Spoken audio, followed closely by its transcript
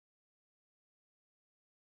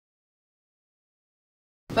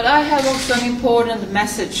But I have also an important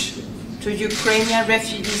message to Ukrainian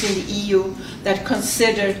refugees in the EU that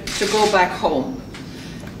consider to go back home.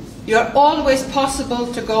 You are always possible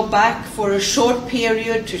to go back for a short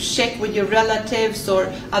period to check with your relatives or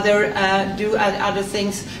do other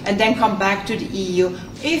things and then come back to the EU.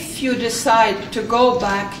 If you decide to go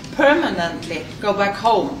back permanently, go back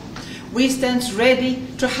home, we stand ready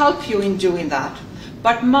to help you in doing that.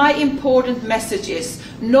 But my important message is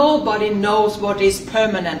nobody knows what is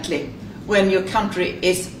permanently when your country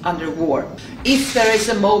is under war. If there is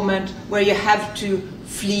a moment where you have to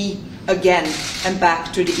flee again and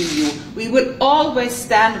back to the EU, we will always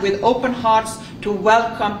stand with open hearts to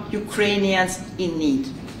welcome Ukrainians in need.